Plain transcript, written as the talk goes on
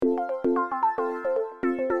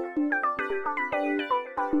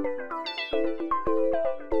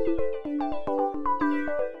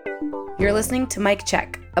You're listening to Mic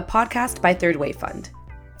Check, a podcast by Third Wave Fund.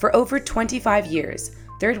 For over 25 years,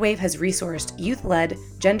 Third Wave has resourced youth-led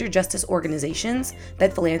gender justice organizations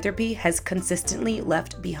that philanthropy has consistently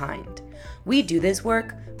left behind. We do this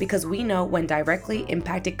work because we know when directly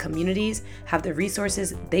impacted communities have the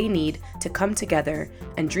resources they need to come together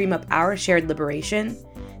and dream up our shared liberation,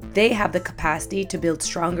 they have the capacity to build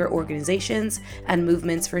stronger organizations and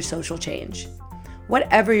movements for social change.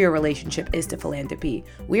 Whatever your relationship is to philanthropy,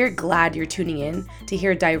 we're glad you're tuning in to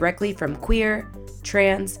hear directly from queer,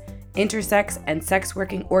 trans, intersex, and sex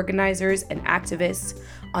working organizers and activists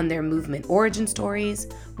on their movement origin stories,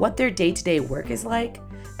 what their day-to-day work is like,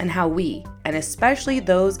 and how we, and especially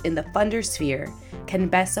those in the funder sphere, can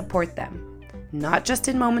best support them, not just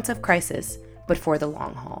in moments of crisis, but for the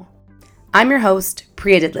long haul. I'm your host,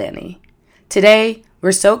 Priya Didlani. Today,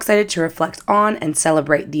 we're so excited to reflect on and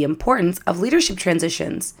celebrate the importance of leadership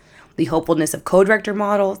transitions, the hopefulness of co-director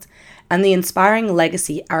models, and the inspiring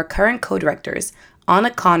legacy our current co-directors, Anna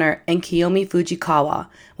Connor and Kiyomi Fujikawa,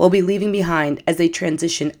 will be leaving behind as they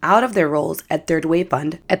transition out of their roles at Third Wave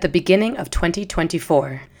Fund at the beginning of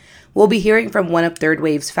 2024. We'll be hearing from one of Third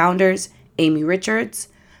Wave's founders, Amy Richards,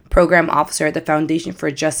 Program Officer at the Foundation for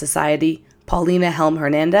a Just Society, Paulina Helm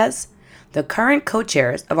Hernandez, the current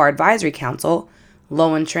co-chairs of our advisory council,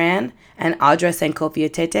 Loan Tran and Audra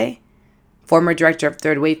Sankofi-Atete, former director of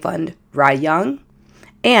Third Wave Fund, Rai Young,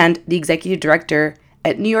 and the executive director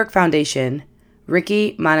at New York Foundation,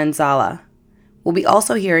 Ricky Mananzala. We'll be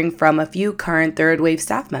also hearing from a few current Third Wave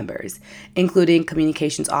staff members, including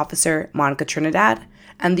communications officer Monica Trinidad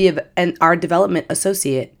and our development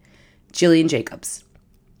associate, Jillian Jacobs,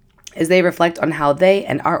 as they reflect on how they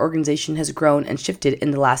and our organization has grown and shifted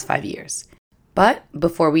in the last 5 years. But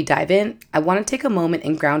before we dive in, I want to take a moment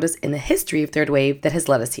and ground us in the history of Third Wave that has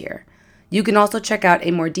led us here. You can also check out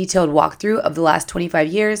a more detailed walkthrough of the last 25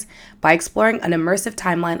 years by exploring an immersive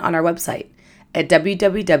timeline on our website at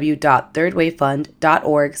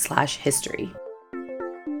www.thirdwavefund.org/history.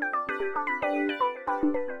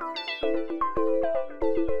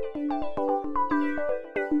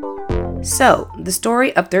 So, the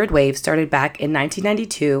story of Third Wave started back in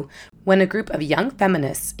 1992 when a group of young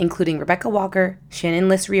feminists, including Rebecca Walker, Shannon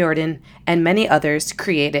Liss Riordan, and many others,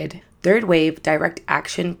 created Third Wave Direct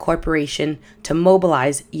Action Corporation to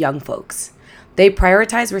mobilize young folks. They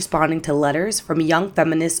prioritized responding to letters from young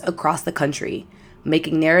feminists across the country,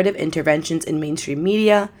 making narrative interventions in mainstream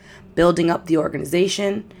media, building up the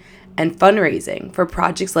organization, and fundraising for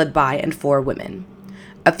projects led by and for women.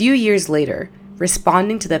 A few years later,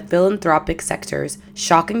 responding to the philanthropic sector's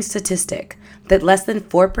shocking statistic that less than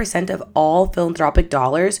 4% of all philanthropic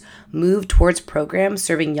dollars move towards programs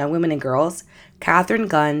serving young women and girls, Catherine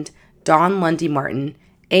Gund, Dawn Lundy Martin,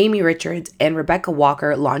 Amy Richards, and Rebecca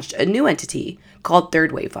Walker launched a new entity called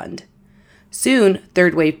Third Wave Fund. Soon,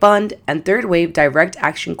 Third Wave Fund and Third Wave Direct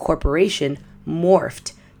Action Corporation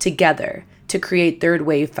morphed together to create Third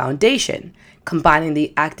Wave Foundation, combining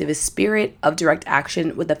the activist spirit of direct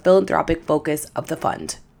action with the philanthropic focus of the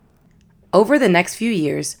fund. Over the next few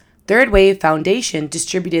years, Third Wave Foundation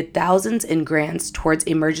distributed thousands in grants towards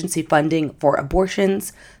emergency funding for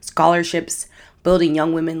abortions, scholarships, building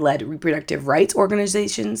young women-led reproductive rights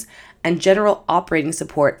organizations, and general operating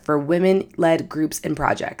support for women-led groups and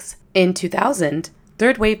projects. In 2000,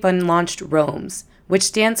 Third Wave Fund launched ROAMS, which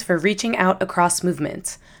stands for Reaching Out Across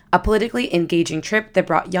Movements, a politically engaging trip that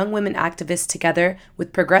brought young women activists together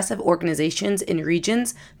with progressive organizations in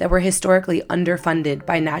regions that were historically underfunded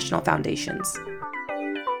by national foundations.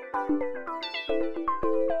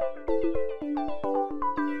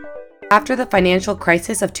 After the financial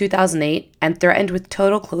crisis of 2008 and threatened with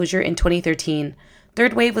total closure in 2013,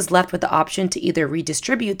 Third Wave was left with the option to either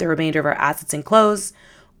redistribute the remainder of our assets and close,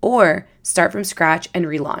 or start from scratch and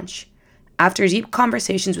relaunch. After deep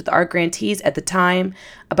conversations with our grantees at the time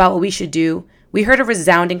about what we should do, we heard a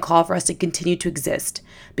resounding call for us to continue to exist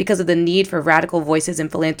because of the need for radical voices in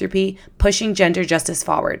philanthropy pushing gender justice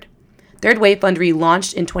forward. Third Wave Fund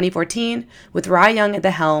relaunched in 2014 with Rai Young at the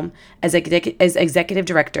helm as executive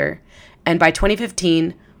director, and by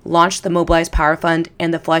 2015 launched the Mobilize Power Fund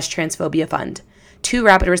and the Flush Transphobia Fund, two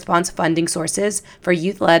rapid response funding sources for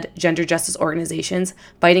youth-led gender justice organizations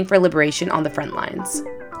fighting for liberation on the front lines.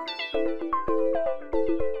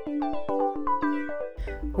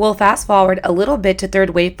 We'll fast forward a little bit to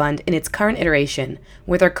Third Wave Fund in its current iteration,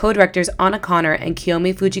 with our co-directors Anna Connor and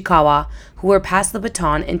Kiyomi Fujikawa, who were passed the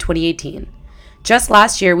baton in 2018. Just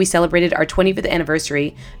last year, we celebrated our 25th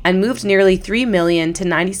anniversary and moved nearly 3 million to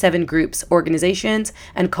 97 groups, organizations,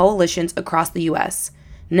 and coalitions across the U.S.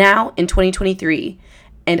 Now, in 2023,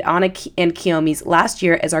 and Anna and Kiyomi's last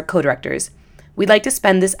year as our co-directors, We'd like to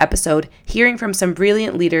spend this episode hearing from some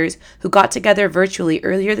brilliant leaders who got together virtually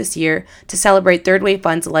earlier this year to celebrate Third Wave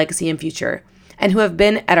Fund's legacy and future, and who have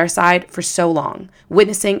been at our side for so long,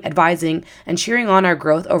 witnessing, advising, and cheering on our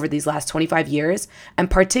growth over these last 25 years, and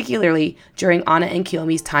particularly during Anna and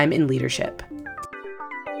Kiyomi's time in leadership.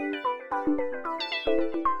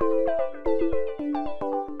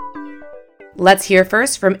 Let's hear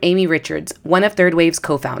first from Amy Richards, one of Third Wave's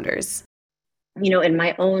co-founders. In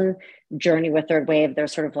my own journey with Third Wave,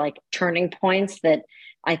 there's sort of like turning points that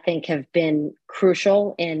I think have been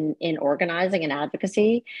crucial in organizing and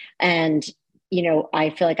advocacy. And I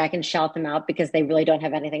feel like I can shout them out because they really don't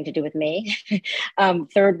have anything to do with me.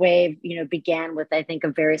 Third Wave, began with, I think,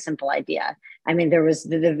 a very simple idea. I mean, there was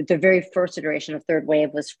the very first iteration of Third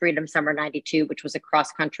Wave was Freedom Summer 92, which was a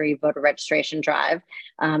cross-country voter registration drive.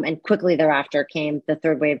 And quickly thereafter came the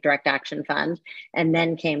Third Wave Direct Action Fund. And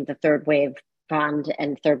then came the Third Wave Fund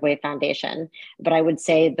and Third Wave Foundation. But I would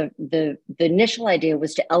say the initial idea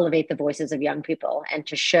was to elevate the voices of young people and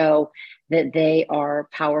to show that they are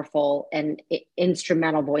powerful and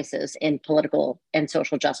instrumental voices in political and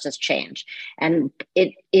social justice change. And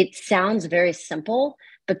it sounds very simple,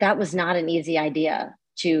 but that was not an easy idea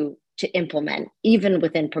to implement, even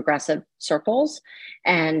within progressive circles.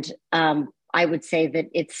 And I would say that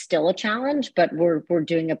it's still a challenge, but we're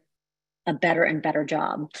doing a better and better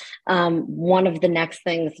job. One of the next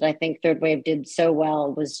things that I think Third Wave did so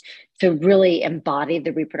well was to really embody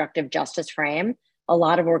the reproductive justice frame. A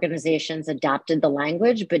lot of organizations adapted the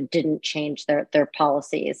language, but didn't change their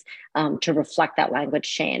policies to reflect that language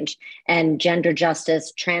change. And gender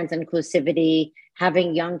justice, trans inclusivity,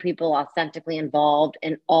 having young people authentically involved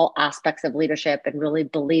in all aspects of leadership and really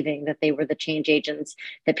believing that they were the change agents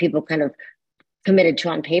that people kind of committed to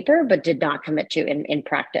on paper, but did not commit to in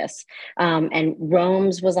practice. And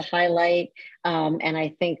ROAMS was a highlight. And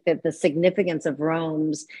I think that the significance of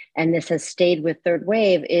ROAMS, and this has stayed with Third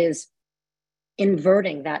Wave, is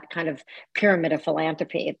inverting that kind of pyramid of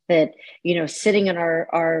philanthropy that, sitting in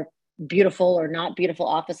our beautiful or not beautiful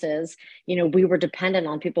offices, we were dependent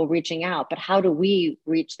on people reaching out. But how do we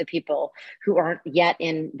reach the people who aren't yet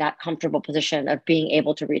in that comfortable position of being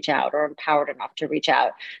able to reach out or empowered enough to reach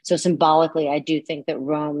out? So symbolically, I do think that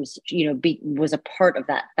ROAMS, was a part of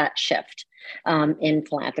that shift in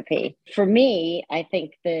philanthropy. For me, I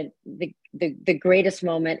think that the greatest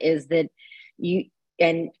moment is that you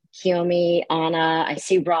and Kiyomi, Anna, I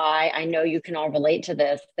see Rai, I know you can all relate to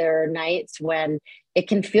this. There are nights when it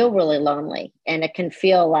can feel really lonely and it can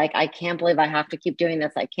feel like, I can't believe I have to keep doing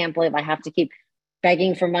this. I can't believe I have to keep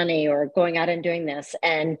begging for money or going out and doing this.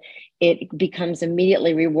 And it becomes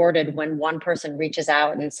immediately rewarded when one person reaches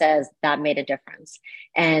out and says, that made a difference.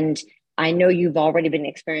 And I know you've already been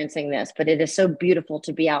experiencing this, but it is so beautiful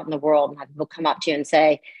to be out in the world and have people come up to you and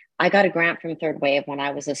say, I got a grant from Third Wave when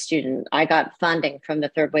I was a student. I got funding from the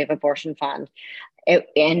Third Wave Abortion Fund.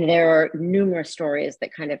 And there are numerous stories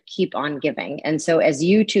that kind of keep on giving. And so as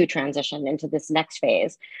you two transition into this next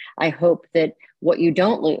phase, I hope that what you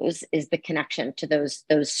don't lose is the connection to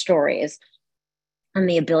those stories and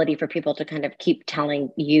the ability for people to kind of keep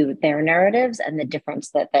telling you their narratives and the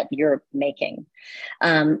difference that you're making.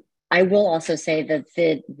 I will also say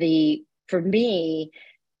that for me,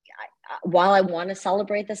 while I want to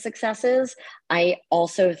celebrate the successes, I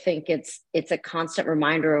also think it's a constant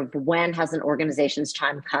reminder of when has an organization's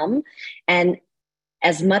time come. And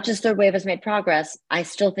as much as Third Wave has made progress, I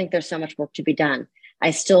still think there's so much work to be done.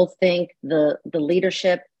 I still think the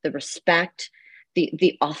leadership, the respect,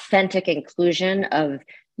 the authentic inclusion of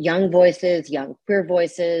young voices, young queer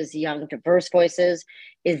voices, young diverse voices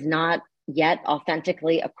is not yet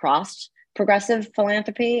authentically across progressive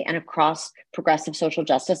philanthropy and across progressive social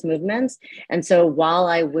justice movements. And so while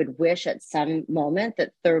I would wish at some moment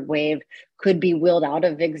that Third Wave could be willed out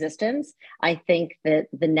of existence, I think that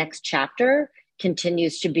the next chapter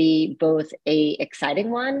continues to be both a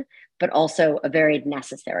exciting one, but also a very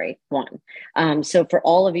necessary one. So for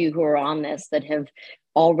all of you who are on this that have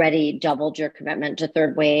already doubled your commitment to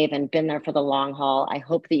Third Wave and been there for the long haul, I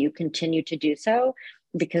hope that you continue to do so,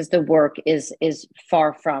 because the work is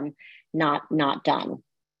far from not done.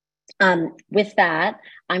 With that,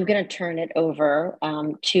 I'm going to turn it over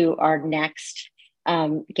to our next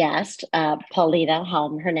guest, Paulina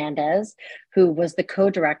Helm Hernandez, who was the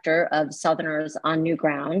co-director of Southerners on New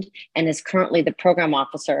Ground and is currently the program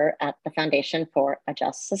officer at the Foundation for a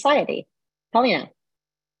Just Society. Paulina.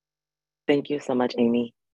 Thank you so much,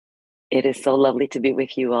 Amy. It is so lovely to be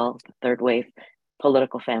with you all, the Third Wave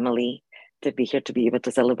political family, to be here to be able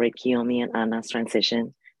to celebrate Kiyomi and Anna's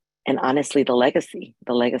transition. And honestly, the legacy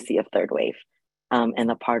of Third Wave. and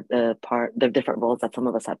the different roles that some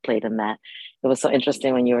of us have played in that. It was so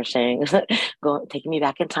interesting when you were sharing, taking me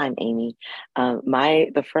back in time, Amy.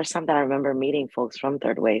 The first time that I remember meeting folks from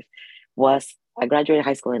Third Wave was I graduated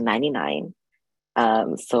high school in '99.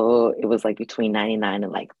 So it was like between '99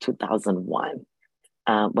 and like 2001,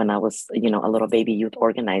 when I was, a little baby youth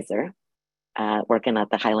organizer, working at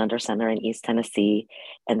the Highlander Center in East Tennessee,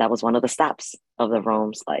 and that was one of the stops of the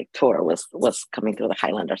Rome's like tour was coming through the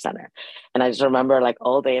Highlander Center, and I just remember like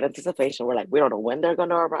all day in anticipation. We're like, we don't know when they're going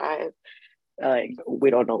to arrive. Like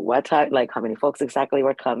we don't know what time, like how many folks exactly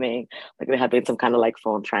were coming. Like there had been some kind of like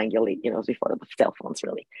phone triangulate, before the cell phones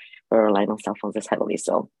really. We were relying on cell phones this heavily,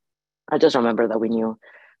 so I just remember that we knew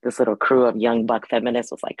this little crew of young buck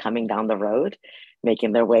feminists was like coming down the road,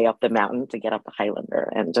 making their way up the mountain to get up the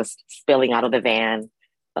Highlander and just spilling out of the van.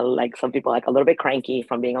 Like some people like a little bit cranky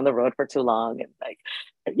from being on the road for too long. And like,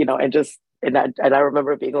 and I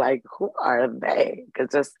remember being like, who are they? Because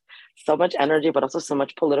just so much energy, but also so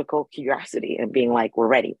much political curiosity and being like, we're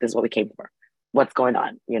ready. This is what we came for. What's going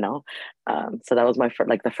on? So that was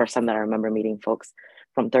the first time that I remember meeting folks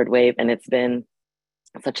from Third Wave. And it's been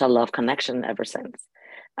such a love connection ever since,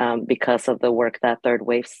 because of the work that Third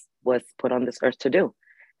Wave was put on this earth to do,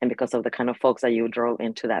 and because of the kind of folks that you drove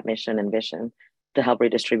into that mission and vision to help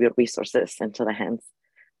redistribute resources into the hands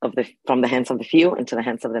from the hands of the few into the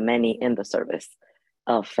hands of the many, in the service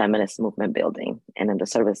of feminist movement building and in the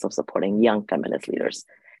service of supporting young feminist leaders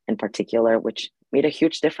in particular, which made a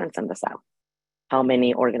huge difference in the South. How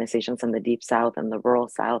many organizations in the Deep South and the rural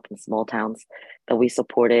South and small towns that we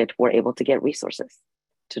supported were able to get resources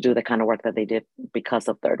to do the kind of work that they did because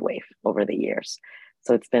of Third Wave over the years.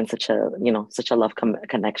 So it's been such a love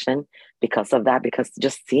connection because of that, because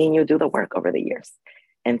just seeing you do the work over the years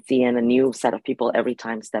and seeing a new set of people every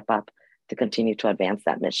time step up to continue to advance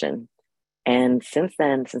that mission. And since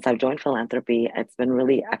then, since I've joined philanthropy, it's been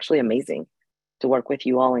really actually amazing to work with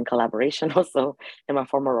you all in collaboration, also in my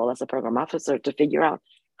former role as a program officer, to figure out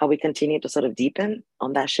how we continue to sort of deepen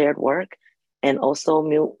on that shared work, and also,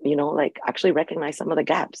 like actually recognize some of the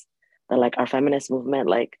gaps that like our feminist movement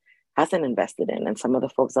like hasn't invested in, and some of the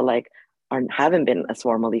folks that like haven't been as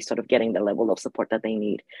formally sort of getting the level of support that they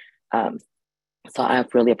need. So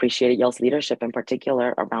I've really appreciated y'all's leadership in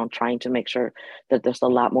particular around trying to make sure that there's a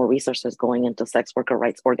lot more resources going into sex worker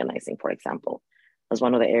rights organizing, for example, as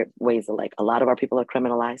one of the ways that like a lot of our people are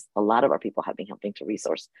criminalized. A lot of our people have been helping to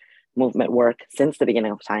resource movement work since the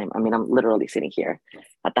beginning of time. I mean, I'm literally sitting here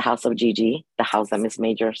at the house of Gigi, the house that Miss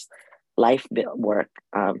Major's life work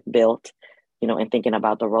built, and thinking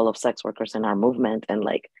about the role of sex workers in our movement, and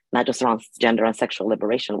like not just around gender and sexual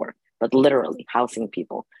liberation work, but literally housing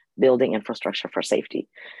people, building infrastructure for safety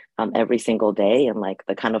every single day, and like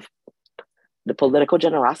the kind of the political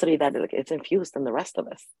generosity that it's infused in the rest of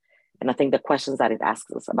us. And I think the questions that it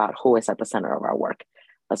asks us about who is at the center of our work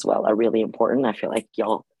as well are really important. I feel like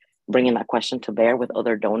y'all bringing that question to bear with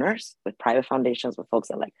other donors, with private foundations, with folks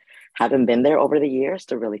that like haven't been there over the years,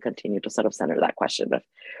 to really continue to sort of center that question of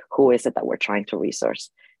who is it that we're trying to resource,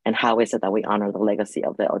 and how is it that we honor the legacy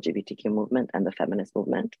of the LGBTQ movement and the feminist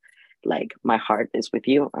movement. Like my heart is with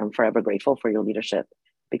you. I'm forever grateful for your leadership,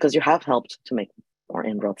 because you have helped to make more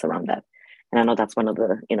inroads around that. And I know that's one of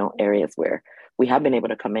the areas where we have been able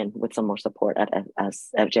to come in with some more support as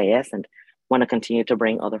FJS, and want to continue to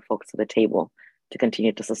bring other folks to the table to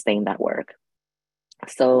continue to sustain that work.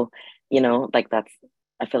 So, like that's,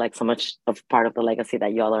 I feel like so much of part of the legacy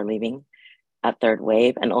that y'all are leaving at Third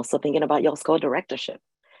Wave, and also thinking about y'all's co-directorship.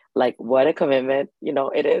 Like what a commitment,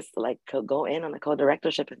 it is to like go in on the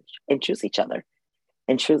co-directorship and choose each other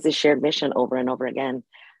and choose this shared mission over and over again.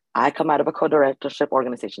 I come out of a co-directorship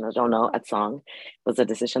organization, as y'all know, at Song. It was a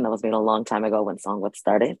decision that was made a long time ago when Song was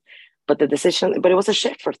started. But it was a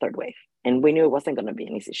shift for Third Wave. And we knew it wasn't going to be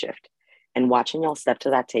an easy shift. And watching y'all step to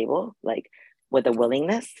that table, like with a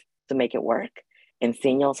willingness to make it work, and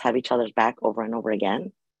seeing y'all have each other's back over and over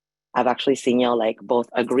again, I've actually seen y'all like both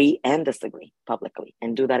agree and disagree publicly,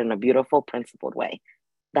 and do that in a beautiful, principled way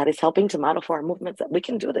that is helping to model for our movements that we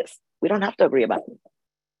can do this. We don't have to agree about it.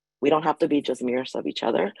 We don't have to be just mirrors of each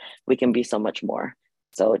other. We can be so much more.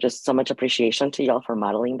 So just so much appreciation to y'all for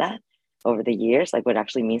modeling that over the years, like what it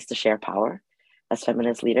actually means to share power as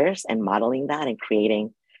feminist leaders, and modeling that and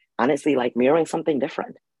creating, honestly, like mirroring something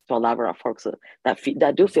different to a lot of our folks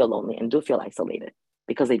that do feel lonely and do feel isolated,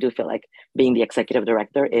 because they do feel like being the executive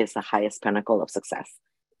director is the highest pinnacle of success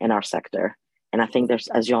in our sector. And I think there's,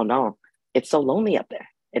 as y'all know, it's so lonely up there.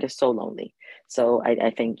 It is so lonely. So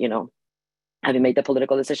I think, having made the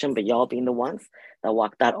political decision, but y'all being the ones that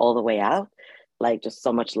walked that all the way out, like just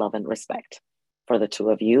so much love and respect for the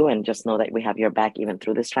two of you. And just know that we have your back even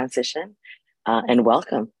through this transition. And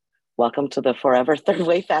welcome. Welcome to the forever third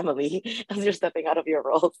wave family as you're stepping out of your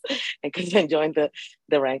roles and join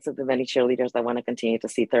the ranks of the many cheerleaders that want to continue to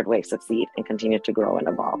see third wave succeed and continue to grow and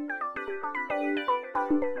evolve.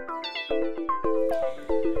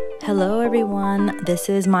 Hello, everyone. This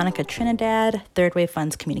is Monica Trinidad, Third Wave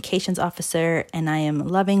Fund's Communications Officer, and I am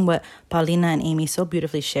loving what Paulina and Amy so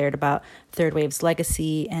beautifully shared about Third Wave's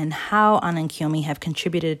legacy and how Ana and Kiyomi have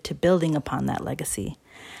contributed to building upon that legacy.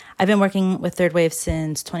 I've been working with Third Wave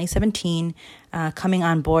since 2017, coming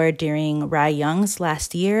on board during Rai Young's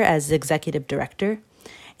last year as Executive Director.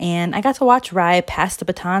 And I got to watch Rai pass the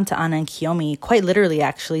baton to Ana and Kiyomi, quite literally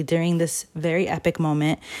actually, during this very epic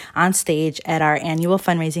moment on stage at our annual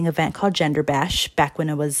fundraising event called Gender Bash, back when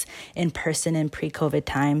it was in person in pre-COVID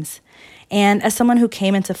times. And as someone who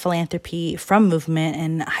came into philanthropy from movement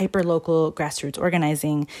and hyper-local grassroots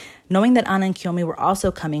organizing, knowing that Ana and Kiyomi were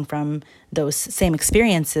also coming from those same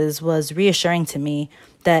experiences was reassuring to me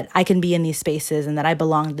that I can be in these spaces and that I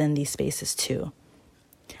belonged in these spaces too.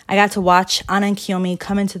 I got to watch Ana and Kiyomi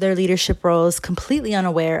come into their leadership roles completely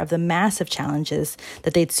unaware of the massive challenges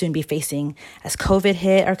that they'd soon be facing as COVID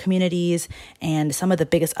hit our communities and some of the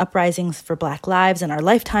biggest uprisings for Black lives in our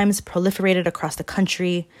lifetimes proliferated across the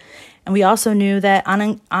country. And we also knew that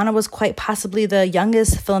Ana was quite possibly the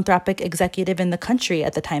youngest philanthropic executive in the country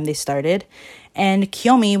at the time they started. And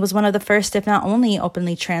Kiyomi was one of the first, if not only,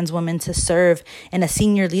 openly trans women to serve in a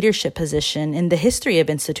senior leadership position in the history of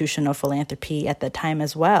institutional philanthropy at the time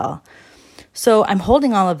as well. So I'm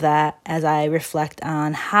holding all of that as I reflect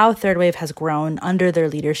on how Third Wave has grown under their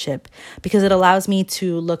leadership, because it allows me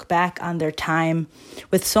to look back on their time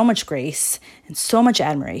with so much grace and so much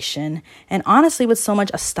admiration, and honestly with so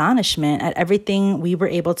much astonishment at everything we were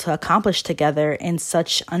able to accomplish together in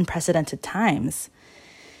such unprecedented times.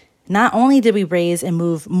 Not only did we raise and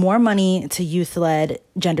move more money to youth-led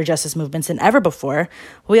gender justice movements than ever before,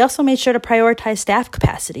 we also made sure to prioritize staff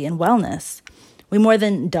capacity and wellness. We more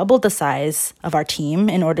than doubled the size of our team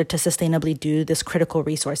in order to sustainably do this critical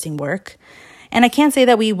resourcing work. And I can't say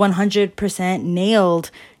that we 100%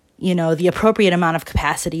 nailed, the appropriate amount of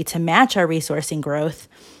capacity to match our resourcing growth,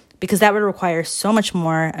 because that would require so much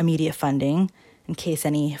more immediate funding, in case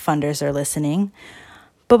any funders are listening.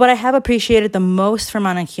 But what I have appreciated the most from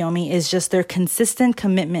Ana and Kiyomi is just their consistent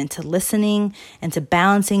commitment to listening and to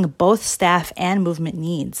balancing both staff and movement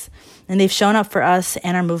needs. And they've shown up for us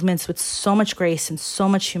and our movements with so much grace and so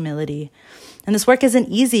much humility. And this work isn't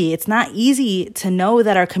easy. It's not easy to know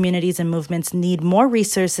that our communities and movements need more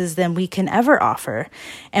resources than we can ever offer.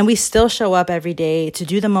 And we still show up every day to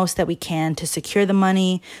do the most that we can to secure the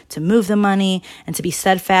money, to move the money, and to be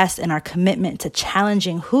steadfast in our commitment to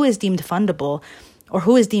challenging who is deemed fundable or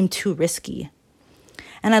who is deemed too risky.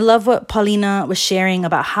 And I love what Paulina was sharing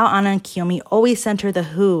about how Ana and Kiyomi always center the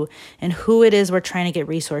who and who it is we're trying to get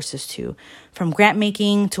resources to, from grant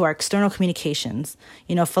making to our external communications.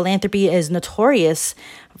 Philanthropy is notorious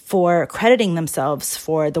for crediting themselves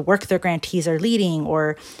for the work their grantees are leading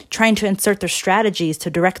or trying to insert their strategies to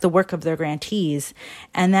direct the work of their grantees.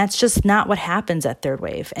 And that's just not what happens at Third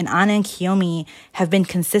Wave. And Ana and Kiyomi have been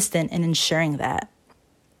consistent in ensuring that.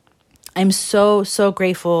 I'm so, so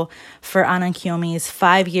grateful for Ana and Kiyomi's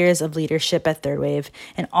 5 years of leadership at Third Wave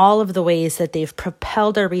and all of the ways that they've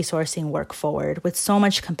propelled our resourcing work forward with so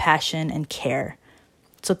much compassion and care.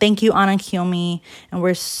 So thank you, Ana and Kiyomi, and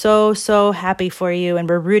we're so, so happy for you, and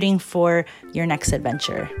we're rooting for your next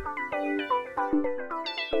adventure.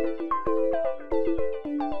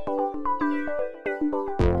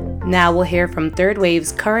 Now we'll hear from Third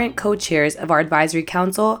Wave's current co-chairs of our advisory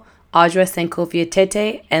council, Audra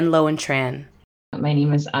Sankofi-Atete and Loan Tran. My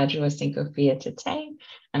name is Audra Sankofi-Atete,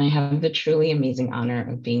 and I have the truly amazing honor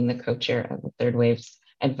of being the co-chair of the Third Wave's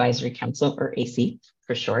Advisory Council, or AC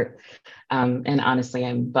for short. And honestly,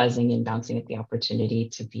 I'm buzzing and bouncing at the opportunity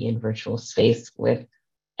to be in virtual space with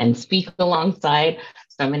and speak alongside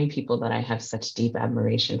so many people that I have such deep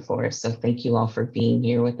admiration for. So thank you all for being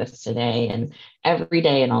here with us today and every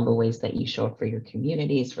day in all the ways that you show up for your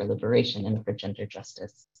communities, for liberation, and for gender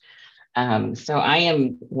justice. So I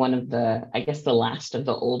am one of the last of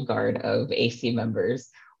the old guard of AC members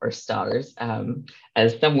or stars,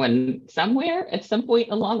 as someone somewhere at some point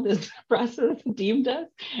along this process deemed us,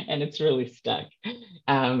 and it's really stuck.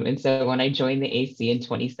 And so when I joined the AC in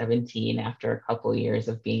 2017, after a couple of years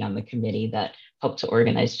of being on the committee that helped to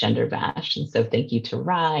organize Gender Bash, and so thank you to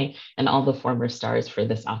Rai and all the former stars for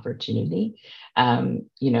this opportunity.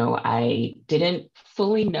 I didn't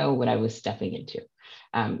fully know what I was stepping into.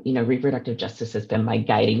 Reproductive justice has been my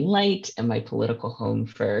guiding light and my political home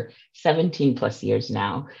for 17 plus years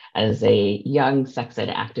now as a young sex ed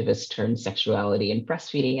activist turned sexuality and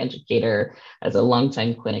breastfeeding educator, as a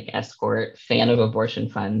longtime clinic escort, fan of abortion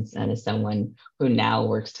funds, and as someone who now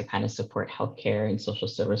works to kind of support healthcare and social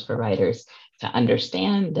service providers to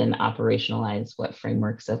understand and operationalize what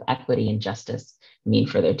frameworks of equity and justice mean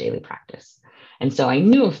for their daily practice. And so I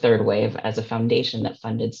knew of Third Wave as a foundation that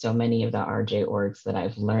funded so many of the RJ orgs that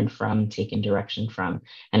I've learned from, taken direction from,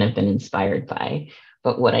 and have been inspired by.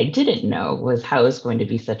 But what I didn't know was how it was going to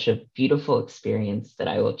be such a beautiful experience that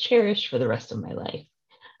I will cherish for the rest of my life.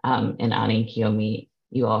 And Ani and Kiyomi,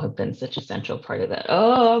 you all have been such a central part of that.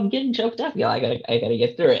 Oh, I'm getting choked up, y'all. I gotta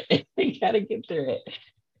get through it. I gotta get through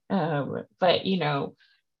it. But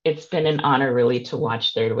it's been an honor really to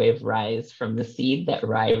watch Third Wave rise from the seed that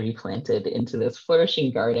Rai replanted into this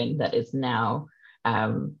flourishing garden that is now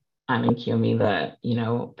Ani and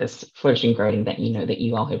Kiyomi, this flourishing garden that that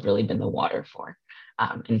you all have really been the water for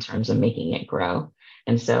in terms of making it grow.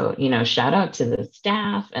 And so, shout out to the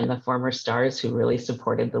staff and the former stars who really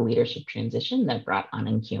supported the leadership transition that brought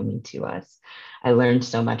Ani and Kiyomi to us. I learned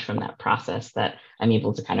so much from that process that I'm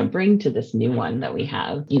able to kind of bring to this new one that we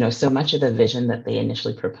have. So much of the vision that they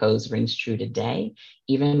initially proposed rings true today,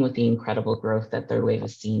 even with the incredible growth that Third Wave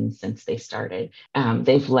has seen since they started.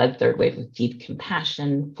 They've led Third Wave with deep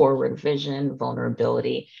compassion, forward vision,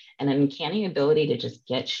 vulnerability, and an uncanny ability to just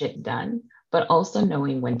get shit done, but also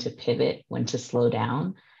knowing when to pivot, when to slow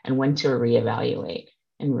down, and when to reevaluate,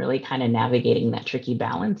 and really kind of navigating that tricky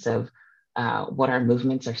balance of what our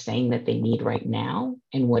movements are saying that they need right now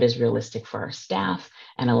and what is realistic for our staff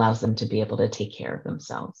and allows them to be able to take care of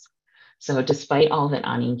themselves. So despite all that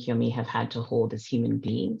Ani and Kiyomi have had to hold as human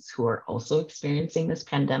beings who are also experiencing this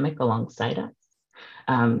pandemic alongside us,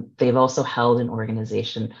 they've also held an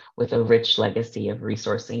organization with a rich legacy of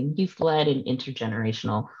resourcing youth-led and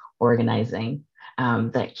intergenerational organizing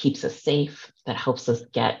that keeps us safe, that helps us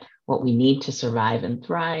get what we need to survive and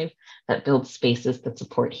thrive, that builds spaces that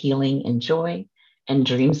support healing and joy, and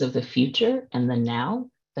dreams of the future and the now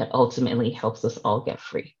that ultimately helps us all get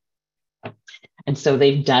free. And so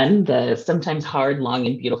they've done the sometimes hard, long,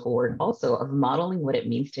 and beautiful work also of modeling what it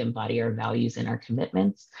means to embody our values and our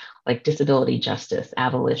commitments, like disability justice,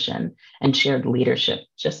 abolition, and shared leadership,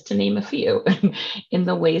 just to name a few, in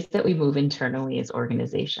the ways that we move internally as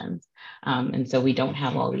organizations. And so we don't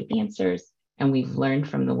have all the answers, and we've learned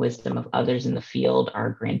from the wisdom of others in the field,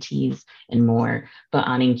 our grantees and more. But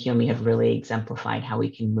Ani and Kiyomi have really exemplified how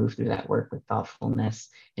we can move through that work with thoughtfulness,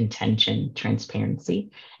 intention,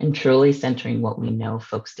 transparency, and truly centering what we know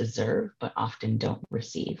folks deserve, but often don't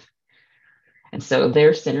receive. And so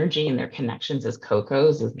their synergy and their connections as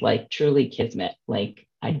co-cos is like truly kismet.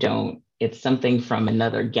 It's something from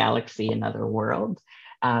another galaxy, another world.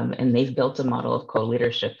 And they've built a model of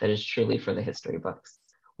co-leadership that is truly for the history books.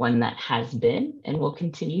 One that has been and will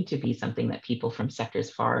continue to be something that people from sectors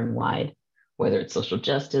far and wide, whether it's social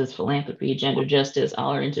justice, philanthropy, gender justice,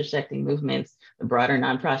 all our intersecting movements, the broader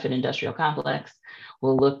nonprofit industrial complex,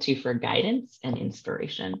 will look to for guidance and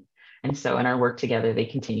inspiration. And so in our work together, they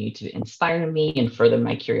continue to inspire me and further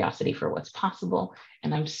my curiosity for what's possible.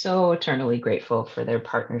 And I'm so eternally grateful for their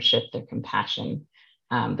partnership, their compassion,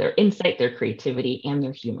 their insight, their creativity, and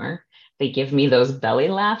their humor. They give me those belly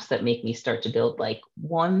laughs that make me start to build like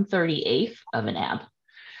 1/38 of an ab.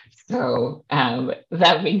 So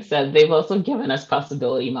that being said, they've also given us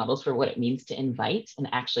possibility models for what it means to invite and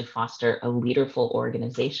actually foster a leaderful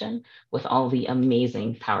organization with all the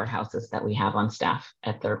amazing powerhouses that we have on staff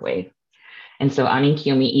at Third Wave. And so Ani and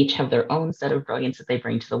Kiyomi each have their own set of brilliance that they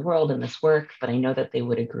bring to the world in this work, but I know that they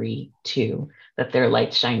would agree too, that their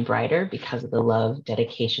lights shine brighter because of the love,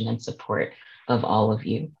 dedication, and support of all of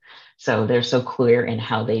you. So they're so clear in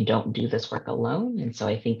how they don't do this work alone. And so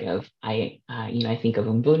I think of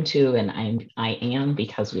Ubuntu, and I am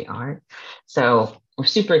because we are. So we're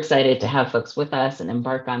super excited to have folks with us and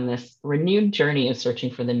embark on this renewed journey of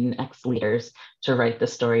searching for the next leaders to write the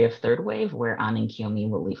story of Third Wave, where Ani and Kiyomi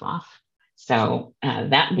will leave off. So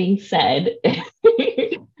that being said,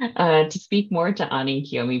 to speak more to Ani and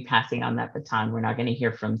Kiyomi passing on that baton, we're now going to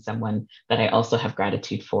hear from someone that I also have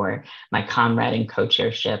gratitude for, my comrade in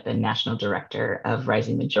co-chairship and national director of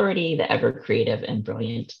Rising Majority, the ever creative and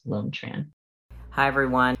brilliant Lone Tran. Hi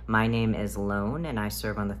everyone, my name is Lone and I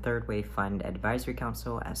serve on the Third Wave Fund Advisory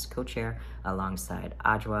Council as co-chair alongside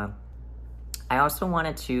Adjoa. I also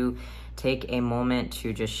wanted to take a moment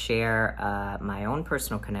to just share my own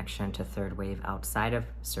personal connection to Third Wave outside of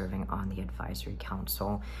serving on the advisory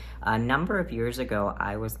council. A number of years ago,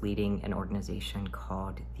 I was leading an organization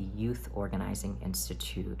called the Youth Organizing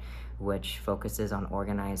Institute, which focuses on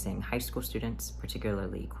organizing high school students,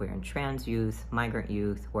 particularly queer and trans youth, migrant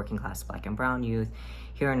youth, working class Black and brown youth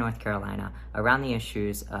here in North Carolina around the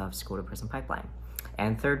issues of school to prison pipeline.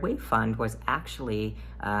 And Third Wave Fund was actually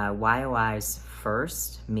YOI's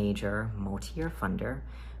first major multi-year funder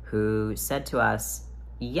who said to us,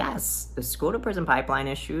 yes, the school to prison pipeline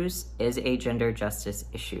issues is a gender justice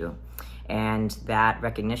issue. And that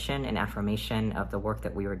recognition and affirmation of the work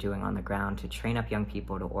that we were doing on the ground to train up young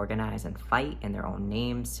people to organize and fight in their own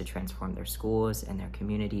names, to transform their schools and their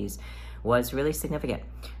communities, was really significant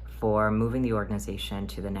for moving the organization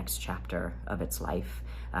to the next chapter of its life.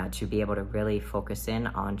 To be able to really focus in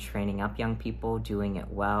on training up young people, doing it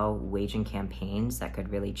well, waging campaigns that could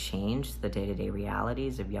really change the day-to-day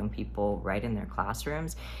realities of young people right in their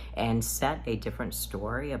classrooms, and set a different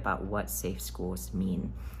story about what safe schools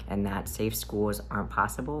mean. And that safe schools aren't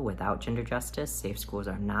possible without gender justice. Safe schools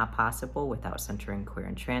are not possible without centering queer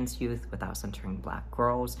and trans youth, without centering Black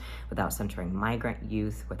girls, without centering migrant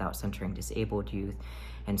youth, without centering disabled youth,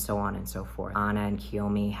 and so on and so forth. Anna and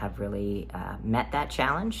Kiyomi have really met that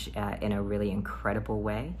challenge in a really incredible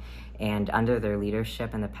way. And under their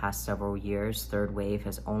leadership in the past several years, Third Wave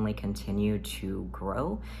has only continued to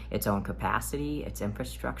grow its own capacity, its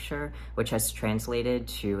infrastructure, which has translated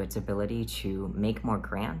to its ability to make more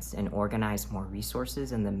grants and organize more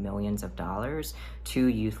resources in the millions of dollars to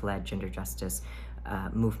youth-led gender justice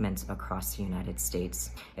movements across the United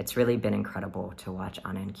States. It's really been incredible to watch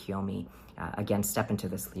Anna and Kiyomi again step into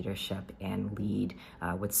this leadership and lead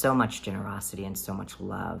with so much generosity and so much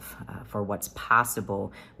love for what's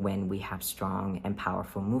possible when we have strong and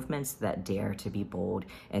powerful movements that dare to be bold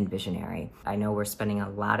and visionary. I know we're spending a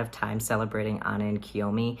lot of time celebrating Anna and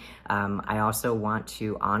Kiyomi. I also want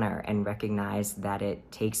to honor and recognize that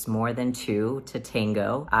it takes more than two to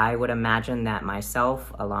tango. I would imagine that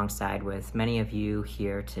myself, alongside with many of you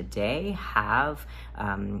here today, have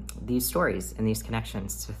these stories and these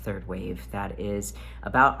connections to Third Wave that is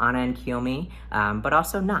about Anna and Kiyomi, but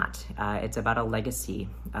also not. It's about a legacy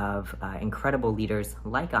of incredible leaders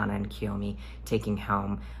like Anna and Kiyomi taking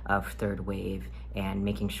helm of Third Wave and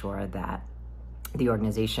making sure that the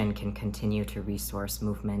organization can continue to resource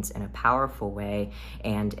movements in a powerful way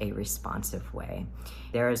and a responsive way.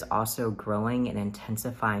 There is also growing and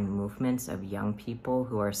intensifying movements of young people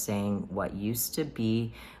who are saying what used to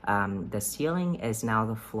be the ceiling is now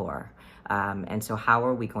the floor. And so how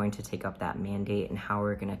are we going to take up that mandate, and how are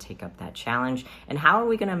we going to take up that challenge, and how are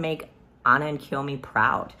we going to make Anna and Kiyomi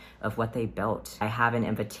proud of what they built? I have an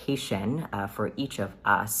invitation for each of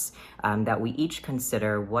us that we each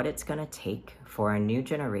consider what it's going to take for a new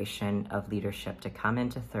generation of leadership to come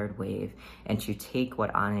into Third Wave and to take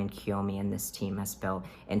what Anna and Kiyomi and this team has built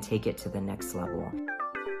and take it to the next level.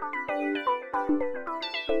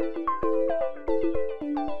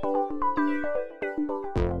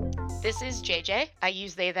 This is JJ. I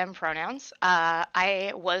use they, them pronouns.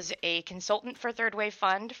 I was a consultant for Third Wave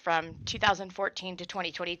Fund from 2014 to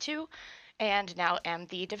 2022, and now am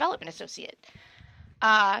the development associate.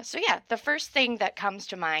 The first thing that comes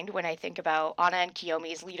to mind when I think about Anna and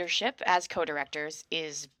Kiyomi's leadership as co-directors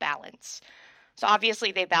is balance. So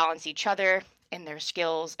obviously they balance each other in their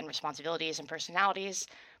skills and responsibilities and personalities,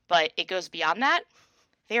 but it goes beyond that.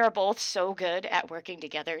 They are both so good at working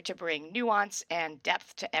together to bring nuance and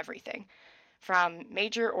depth to everything, from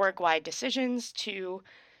major org-wide decisions to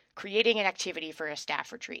creating an activity for a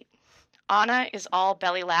staff retreat. Anna is all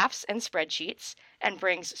belly laughs and spreadsheets and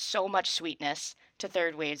brings so much sweetness to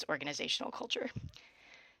Third Wave's organizational culture.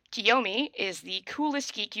 Kiyomi is the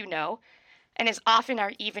coolest geek you know and is often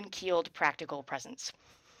our even-keeled practical presence.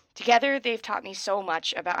 Together, they've taught me so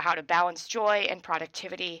much about how to balance joy and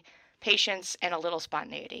productivity, patience, and a little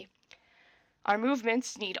spontaneity. Our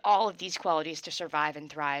movements need all of these qualities to survive and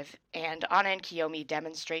thrive, and Anna and Kiyomi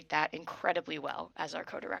demonstrate that incredibly well as our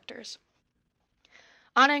co-directors.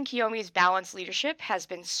 Anna and Kiyomi's balanced leadership has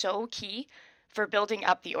been so key for building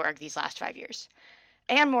up the org these last 5 years.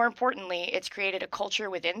 And more importantly, it's created a culture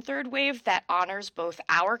within Third Wave that honors both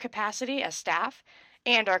our capacity as staff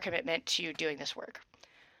and our commitment to doing this work.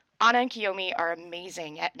 Anna and Kiyomi are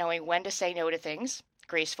amazing at knowing when to say no to things,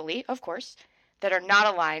 gracefully, of course, that are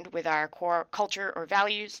not aligned with our core culture or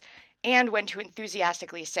values, and when to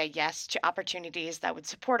enthusiastically say yes to opportunities that would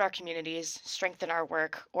support our communities, strengthen our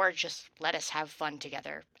work, or just let us have fun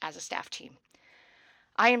together as a staff team.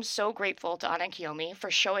 I am so grateful to Anna and Kiyomi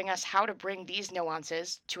for showing us how to bring these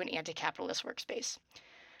nuances to an anti-capitalist workspace.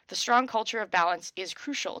 The strong culture of balance is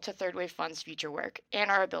crucial to Third Wave Fund's future work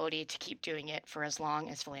and our ability to keep doing it for as long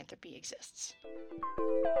as philanthropy exists.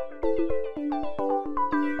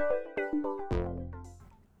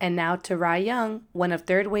 And now to Rai Young, one of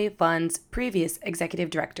Third Wave Fund's previous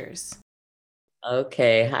executive directors.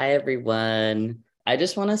 Okay, hi everyone. I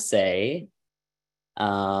just want to say,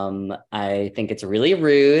 I think it's really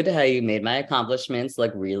rude how you made my accomplishments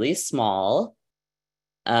look really small,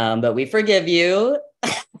 but we forgive you.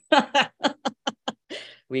 But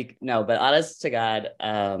honest to God,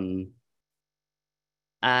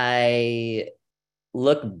 I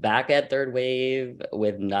look back at Third Wave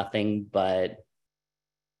with nothing but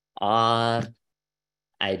awe.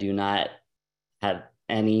 I do not have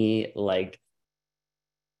any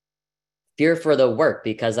fear for the work,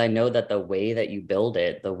 because I know that the way that you build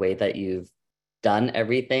it, the way that you've done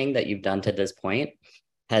everything that you've done to this point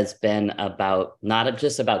has been about not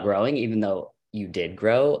just about growing, even though you did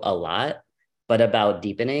grow a lot, but about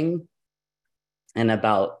deepening and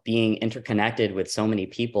about being interconnected with so many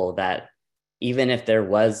people that even if there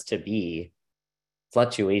was to be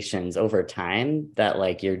fluctuations over time,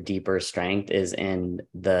 that your deeper strength is in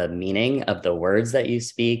the meaning of the words that you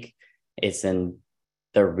speak. It's in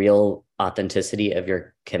the real authenticity of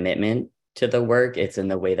your commitment to the work. It's in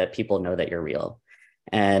the way that people know that you're real.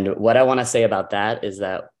 And what I want to say about that is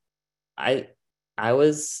that I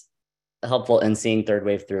was helpful in seeing Third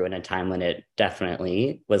Wave through in a time when it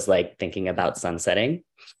definitely was thinking about sunsetting.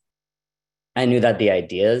 I knew that the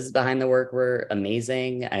ideas behind the work were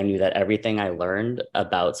amazing. I knew that everything I learned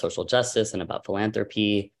about social justice and about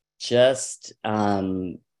philanthropy just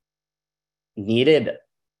needed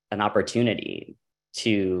an opportunity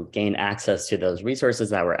to gain access to those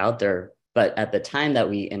resources that were out there. But at the time that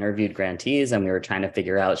we interviewed grantees and we were trying to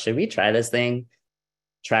figure out, should we try this thing,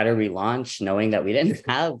 try to relaunch, knowing that we didn't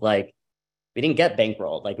have we didn't get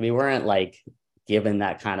bankrolled. We weren't given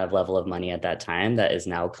that kind of level of money at that time that is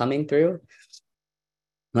now coming through.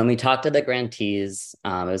 When we talked to the grantees,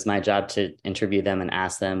 it was my job to interview them and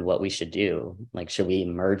ask them what we should do. Should we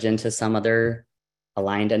merge into some other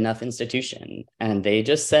aligned enough institution? And they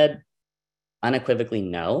just said unequivocally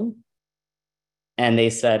no. And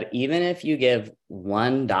they said, even if you give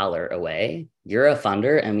 $1 away, you're a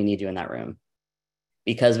funder and we need you in that room.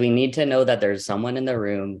 Because we need to know that there's someone in the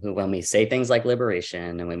room who, when we say things like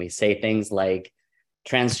liberation and when we say things like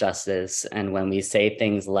trans justice and when we say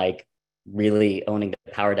things like really owning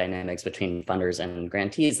the power dynamics between funders and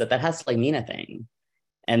grantees, that has to mean a thing.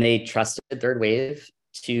 And they trusted Third Wave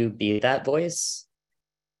to be that voice.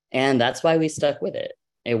 And that's why we stuck with it.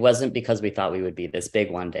 It wasn't because we thought we would be this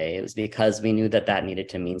big one day. It was because we knew that needed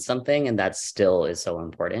to mean something, and that still is so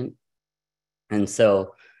important. And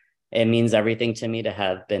so it means everything to me to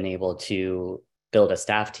have been able to build a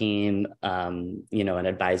staff team, an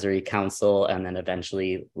advisory council, and then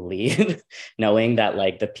eventually leave, knowing that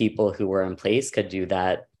the people who were in place could do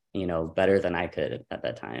that, better than I could at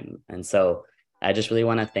that time. And so I just really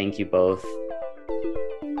want to thank you both.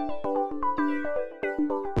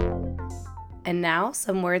 And now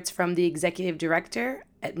some words from the executive director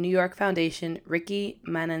at New York Foundation, Ricky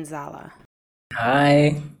Mananzala.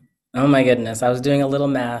 Hi. Oh my goodness. I was doing a little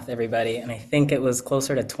math, everybody, and I think it was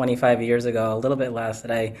closer to 25 years ago, a little bit less,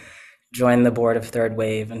 that I joined the board of Third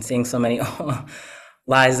Wave, and seeing so many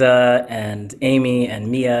Liza and Amy and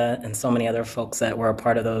Mia and so many other folks that were a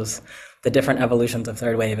part of the different evolutions of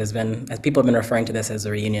Third Wave has been, as people have been referring to this as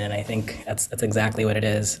a reunion, and I think that's exactly what it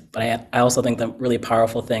is. But I also think the really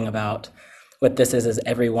powerful thing about what this is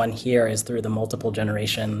everyone here is through the multiple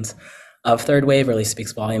generations of Third Wave really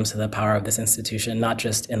speaks volumes to the power of this institution, not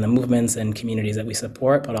just in the movements and communities that we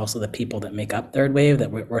support, but also the people that make up Third Wave,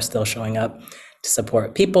 that we're still showing up to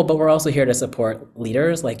support people, but we're also here to support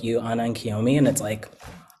leaders like you, Anna and Kiyomi. And it's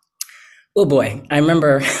oh boy, I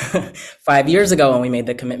remember 5 years ago when we made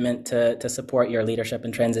the commitment to support your leadership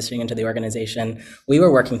and transitioning into the organization, we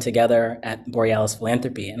were working together at Borealis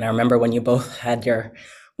Philanthropy. And I remember when you both had your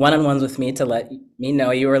one-on-ones with me to let me know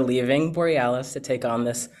you were leaving Borealis to take on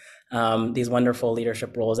these wonderful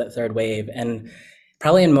leadership roles at Third Wave. And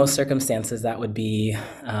probably in most circumstances that would be,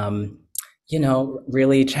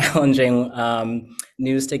 really challenging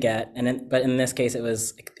news to get. But in this case, it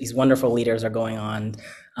was these wonderful leaders are going on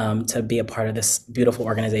to be a part of this beautiful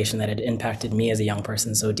organization that had impacted me as a young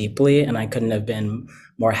person so deeply. And I couldn't have been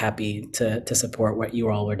more happy to support what you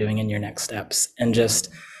all were doing in your next steps. And just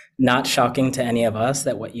not shocking to any of us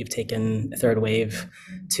that what you've taken Third Wave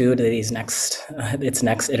to its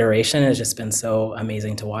next iteration has just been so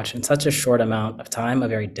amazing to watch in such a short amount of time, a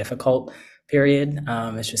very difficult period.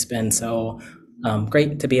 It's just been so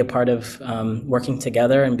great to be a part of working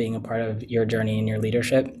together and being a part of your journey and your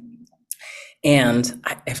leadership. And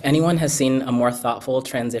if anyone has seen a more thoughtful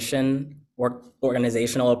transition or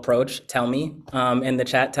organizational approach, tell me in the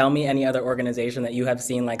chat. Tell me any other organization that you have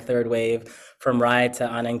seen, like Third Wave, from RAI to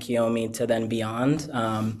Anankeomi to then beyond.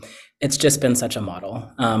 It's just been such a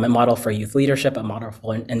model for youth leadership, a model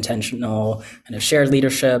for intentional kind of shared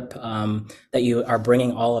leadership, that you are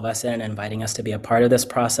bringing all of us in and inviting us to be a part of this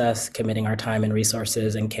process, committing our time and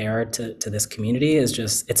resources and care to this community is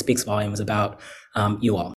just, it speaks volumes about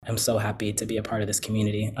you all. I'm so happy to be a part of this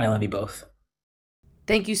community. I love you both.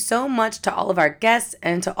 Thank you so much to all of our guests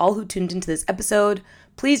and to all who tuned into this episode.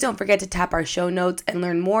 Please don't forget to tap our show notes and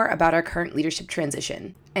learn more about our current leadership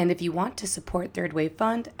transition. And if you want to support Third Wave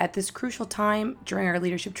Fund at this crucial time during our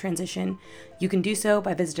leadership transition, you can do so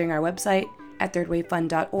by visiting our website at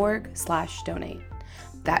thirdwavefund.org/donate.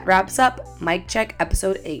 That wraps up Mic Check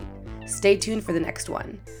Episode 8. Stay tuned for the next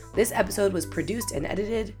one. This episode was produced and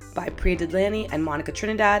edited by Priya Didlani and Monica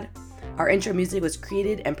Trinidad. Our intro music was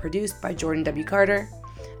created and produced by Jordan W. Carter.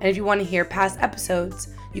 And if you want to hear past episodes,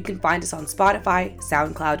 you can find us on Spotify,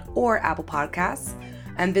 SoundCloud, or Apple Podcasts,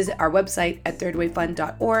 and visit our website at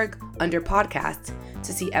thirdwavefund.org under podcasts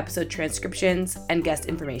to see episode transcriptions and guest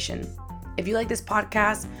information. If you like this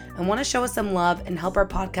podcast and want to show us some love and help our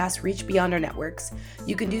podcast reach beyond our networks,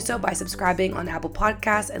 you can do so by subscribing on Apple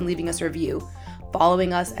Podcasts and leaving us a review,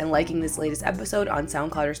 following us and liking this latest episode on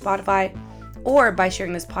SoundCloud or Spotify, or by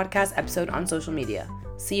sharing this podcast episode on social media.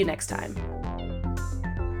 See you next time.